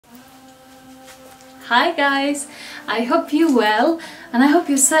Hi guys, I hope you're well and I hope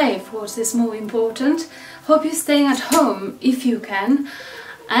you're safe, what is more important. Hope you're staying at home if you can,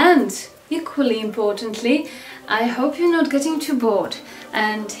 and equally importantly, I hope you're not getting too bored.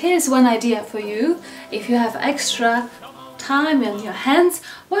 And here's one idea for you: if you have extra time on your hands,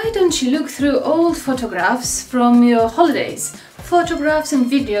 why don't you look through old photographs from your holidays? Photographs and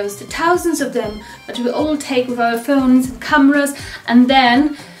videos, the thousands of them that we all take with our phones and cameras, and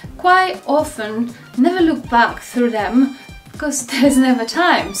then quite often never look back through them because there's never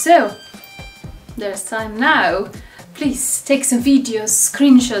time. So there's time now. Please take some videos,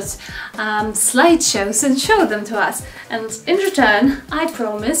 screenshots, slideshows and show them to us, and in return I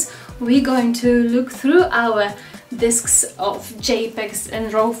promise we're going to look through our discs of JPEGs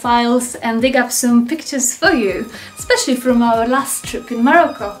and RAW files and dig up some pictures for you, especially from our last trip in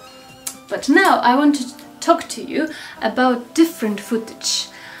Morocco. But now I want to talk to you about different footage.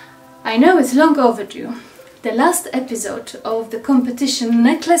 I know it's long overdue, the last episode of the competition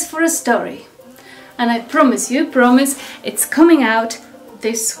Necklace for a Story. And I promise it's coming out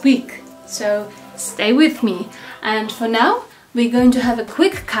this week. So stay with me. And for now, we're going to have a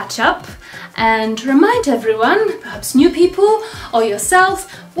quick catch up and remind everyone, perhaps new people or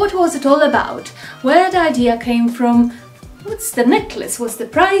yourself, what was it all about? Where the idea came from? What's the necklace? What's the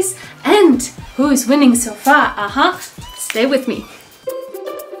price? And who is winning so far? Stay with me.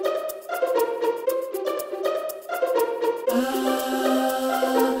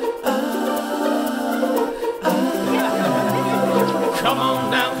 Come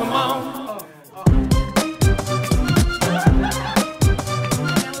on down, come on.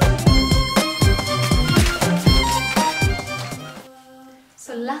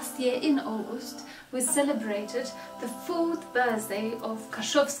 So last year in August we celebrated the 4th birthday of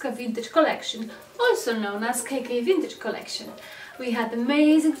Kaszowska Vintage Collection, also known as KK Vintage Collection. We had an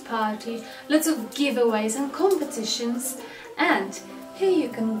amazing party, lots of giveaways and competitions, and here you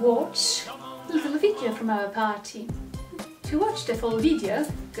can watch a little video from our party. To watch the full video,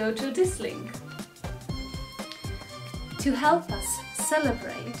 go to this link. To help us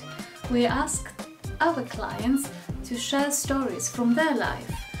celebrate, we asked our clients to share stories from their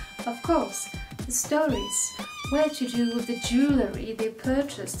life. Of course, the stories were to do with the jewellery they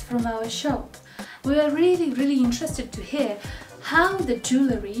purchased from our shop. We are really interested to hear how the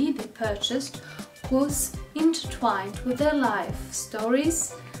jewellery they purchased was intertwined with their life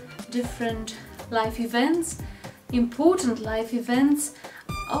stories, different life events, important life events,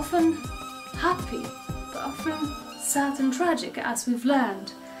 often happy, but often sad and tragic, as we've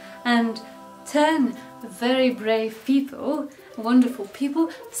learned. And 10 very brave people, wonderful people,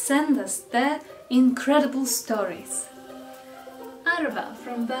 send us their incredible stories. Arva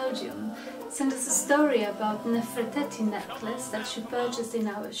from Belgium sent us a story about Nefertiti necklace that she purchased in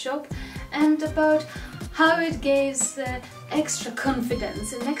our shop, and about how it gives extra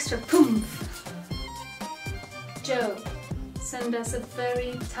confidence and extra oomph. Joe sent us a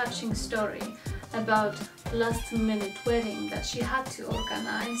very touching story about last-minute wedding that she had to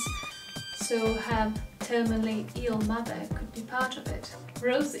organize so her terminally ill mother could be part of it.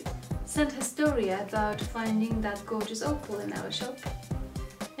 Rosie sent her story about finding that gorgeous opal in our shop.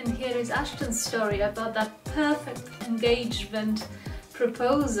 And here is Ashton's story about that perfect engagement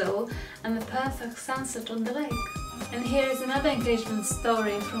proposal and the perfect sunset on the lake. And here is another engagement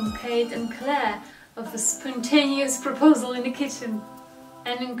story from Kate and Claire of a spontaneous proposal in the kitchen.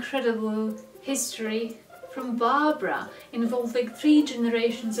 An incredible history from Barbara involving 3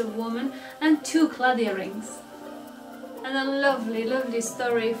 generations of women and 2 Claudia rings. And a lovely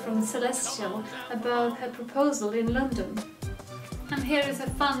story from Celestial about her proposal in London. And here is a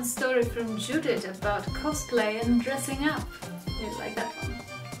fun story from Judith about cosplay and dressing up. You like that one?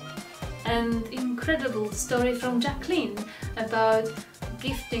 And incredible story from Jacqueline about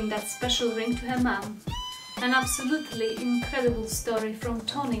gifting that special ring to her mum. An absolutely incredible story from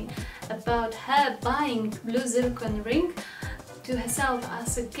Tony about her buying blue zircon ring to herself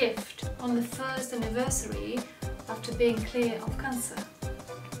as a gift on the 1st anniversary after being clear of cancer.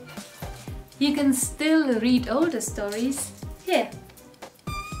 You can still read all the stories here.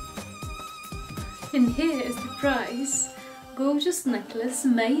 And here is the prize. Gorgeous necklace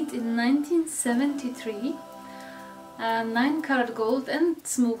made in 1973. 9-carat gold and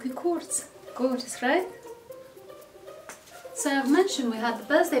smoky quartz. Gorgeous, right? So I've mentioned we had the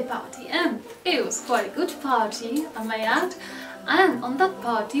birthday party, and it was quite a good party, I may add. And on that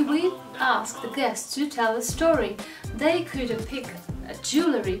party we asked the guests to tell a story. They could pick a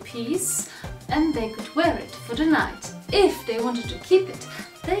jewellery piece and they could wear it for the night. If they wanted to keep it,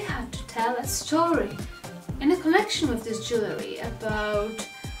 they had to tell a story in a connection with this jewellery about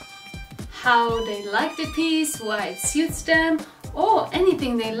how they liked the piece, why it suits them, or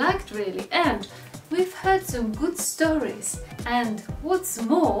anything they liked really. And we've heard some good stories. And what's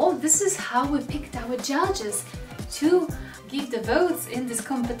more, this is how we picked our judges to give the votes in this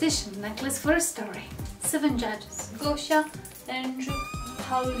competition, Necklace for a Story. 7 judges: Gosia, Andrew,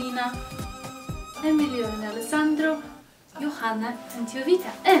 Paulina, Emilio and Alessandro, Johanna and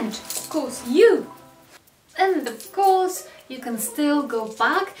Jovita, and of course you! And of course you can still go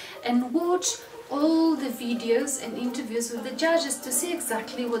back and watch all the videos and interviews with the judges to see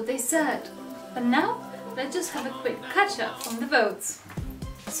exactly what they said. But now let's just have a quick catch up on the votes.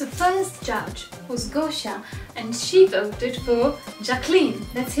 So first judge was Gosia and she voted for Jacqueline.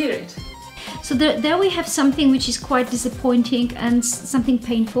 Let's hear it. So there we have something which is quite disappointing and something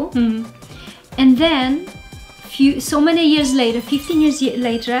painful. And then so many years later, 15 years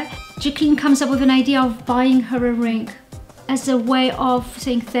later, Jacqueline comes up with an idea of buying her a ring as a way of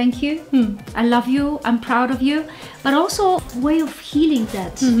saying thank you, I love you, I'm proud of you, but also a way of healing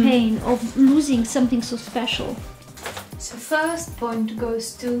that pain of losing something so special. So first point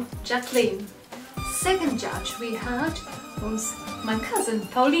goes to Jacqueline. Second judge we had was my cousin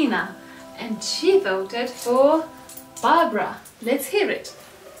Paulina, and she voted for Barbara. Let's hear it.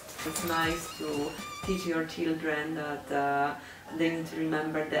 It's nice to teach your children that they need to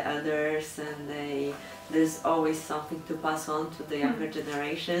remember the elders, and there's always something to pass on to the younger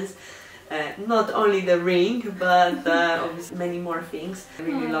generations. Not only the ring, but obviously many more things. I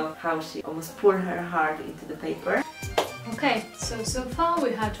really love how she almost poured her heart into the paper. Okay, so far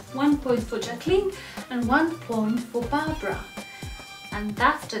we had 1 point for Jacqueline and 1 point for Barbara. And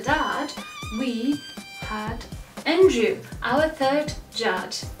after that we had Andrew, our third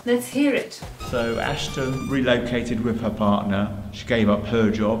judge. Let's hear it. So Ashton relocated with her partner. She gave up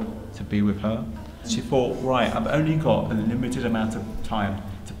her job to be with her. She thought, right, I've only got a limited amount of time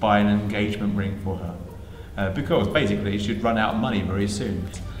to buy an engagement ring for her. Because basically she'd run out of money very soon.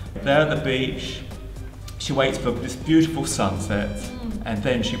 There at the beach, she waits for this beautiful sunset, and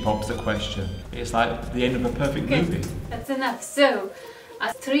then she pops the question. It's like the end of a perfect movie. That's enough. So,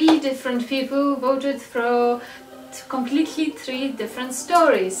 3 different people voted for completely 3 different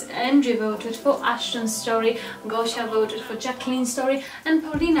stories. Andrew voted for Ashton's story, Gosia voted for Jacqueline's story, and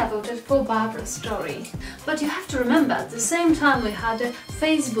Paulina voted for Barbara's story. But you have to remember, at the same time we had a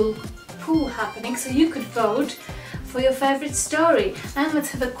Facebook poll happening, so you could vote for your favorite story. And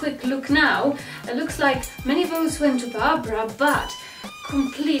let's have a quick look now. It looks like many votes went to Barbara, but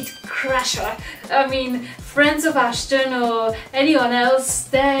complete crasher. I mean, friends of Ashton or anyone else,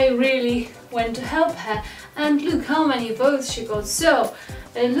 they really went to help her. And look how many votes she got. So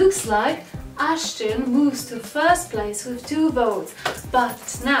it looks like Ashton moves to first place with 2 votes.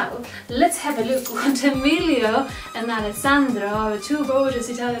 But now let's have a look what Emilio and Alessandro, our 2 gorgeous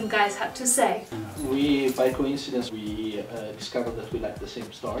Italian guys, had to say. By coincidence, we discovered that we like the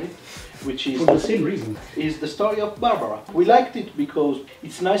same story, which is for the same reason. Is the story of Barbara. We liked it because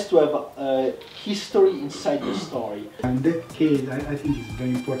it's nice to have a history inside the story. In that case, I think it's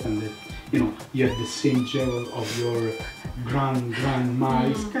very important that you have the same jewel of your grandma.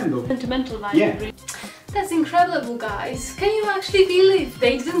 It's kind of sentimental value. Yeah. That's incredible, guys. Can you actually believe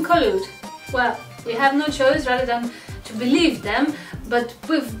they didn't collude? Well, we have no choice rather than to believe them, but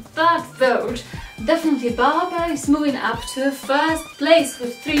with that vote, definitely Barbara is moving up to first place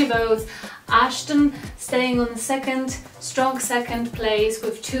with 3 votes. Ashton staying on the strong second place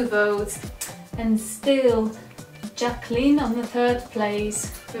with 2 votes, and still Jacqueline on the 3rd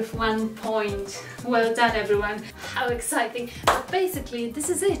place with 1 point. Well done, everyone. How exciting. But basically this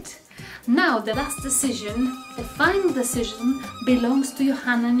is it. Now the last decision, the final decision, belongs to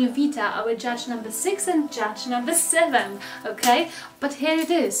Johanna and Jovita, our judge number 6 and judge number 7, okay? But here it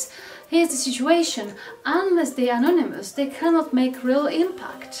is. Here's the situation. Unless they're anonymous, they cannot make real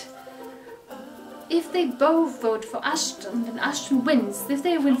impact. If they both vote for Ashton, then Ashton wins. If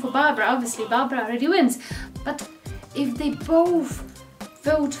they win for Barbara, obviously Barbara already wins. But if they both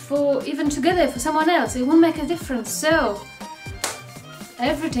vote for, even together, for someone else, it won't make a difference. So,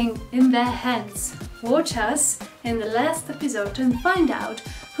 everything in their hands. Watch us in the last episode and find out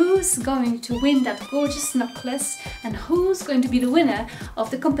who's going to win that gorgeous necklace and who's going to be the winner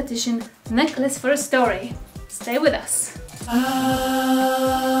of the competition Necklace for a Story. Stay with us.